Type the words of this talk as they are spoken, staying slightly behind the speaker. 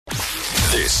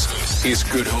This is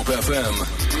Good Hope FM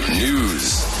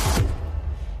News.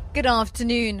 Good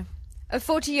afternoon. A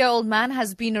 40-year-old man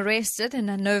has been arrested in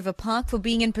Hanover Park for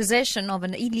being in possession of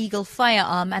an illegal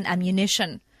firearm and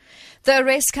ammunition. The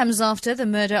arrest comes after the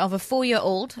murder of a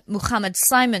 4-year-old, Mogamat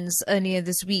Simons, earlier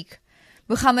this week.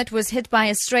 Mogamat was hit by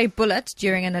a stray bullet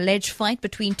during an alleged fight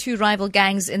between two rival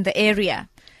gangs in the area.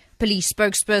 Police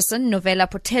spokesperson Novella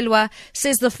Potelwa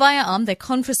says the firearm they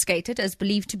confiscated is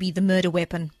believed to be the murder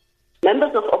weapon.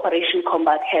 Members of Operation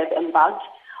Combat have embarked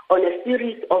on a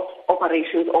series of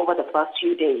operations over the past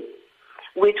few days,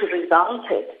 which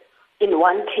resulted in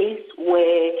one case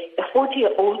where a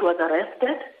 40-year-old was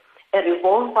arrested, a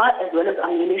revolver as well as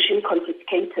ammunition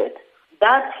confiscated.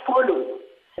 That follows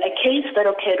a case that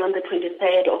occurred on the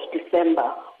 23rd of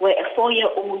December where a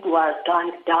 4-year-old was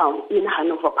gunned down in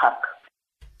Hanover Park.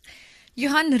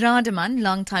 Johan Rademan,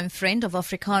 longtime friend of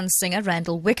Afrikaans singer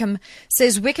Randall Wickham,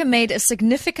 says Wickham made a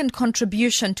significant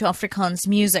contribution to Afrikaans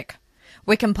music.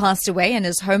 Wickham passed away in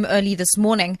his home early this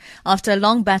morning after a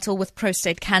long battle with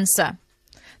prostate cancer.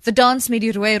 The dance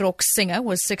Mediroe rock singer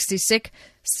was 66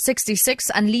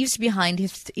 and leaves behind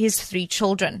his 3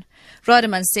 children.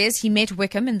 Rademan says he met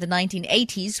Wickham in the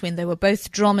 1980s when they were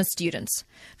both drama students.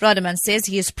 Rademan says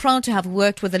he is proud to have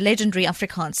worked with a legendary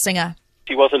Afrikaans singer.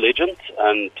 He was a legend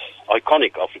and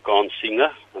iconic Afrikaans singer,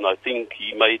 and I think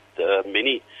he made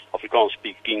many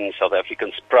Afrikaans-speaking South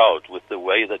Africans proud with the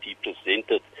way that he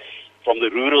presented from the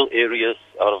rural areas,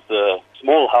 out of the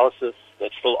small houses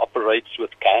that still operates with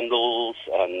candles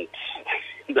and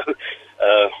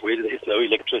where there's no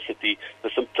electricity,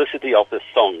 the simplicity of the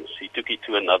songs. He took it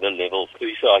to another level.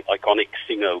 He's an iconic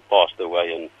singer who passed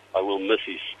away, and I will miss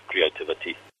his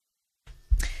creativity.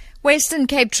 Western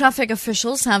Cape traffic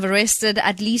officials have arrested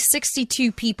at least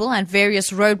 62 people at various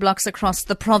roadblocks across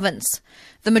the province.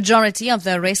 The majority of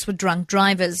the arrests were drunk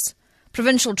drivers.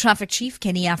 Provincial Traffic Chief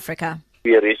Kenny Africa.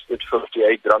 We arrested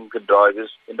 58 drunken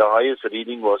drivers, and the highest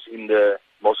reading was in the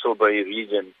Mossel Bay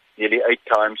region, nearly 8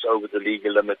 times over the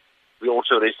legal limit. We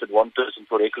also arrested 1 person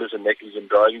for reckless and negligent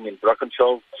driving in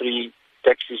Brackenfell. 3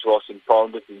 taxis was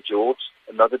impounded in George.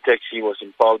 Another taxi was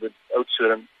impounded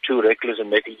Oudtshoorn. 2 reckless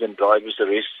and negligent drivers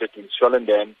arrested in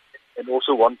Swellendam, and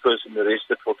also 1 person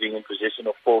arrested for being in possession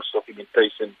of false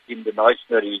documentation in the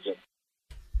Knysna region.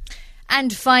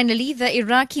 And finally, the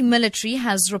Iraqi military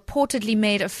has reportedly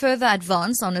made a further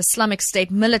advance on Islamic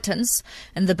State militants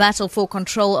in the battle for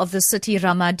control of the city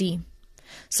Ramadi.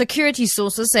 Security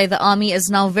sources say the army is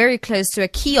now very close to a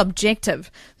key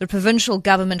objective, the provincial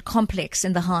government complex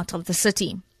in the heart of the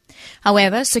city.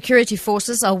 However, security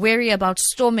forces are wary about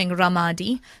storming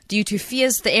Ramadi due to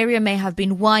fears the area may have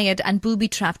been wired and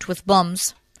booby-trapped with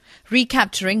bombs.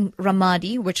 Recapturing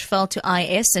Ramadi, which fell to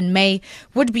IS in May,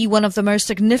 would be one of the most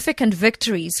significant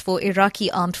victories for Iraqi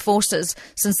armed forces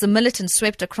since the militants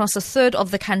swept across a third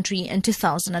of the country in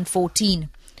 2014.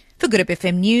 For Good Hope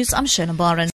FM News, I'm Shona Baran.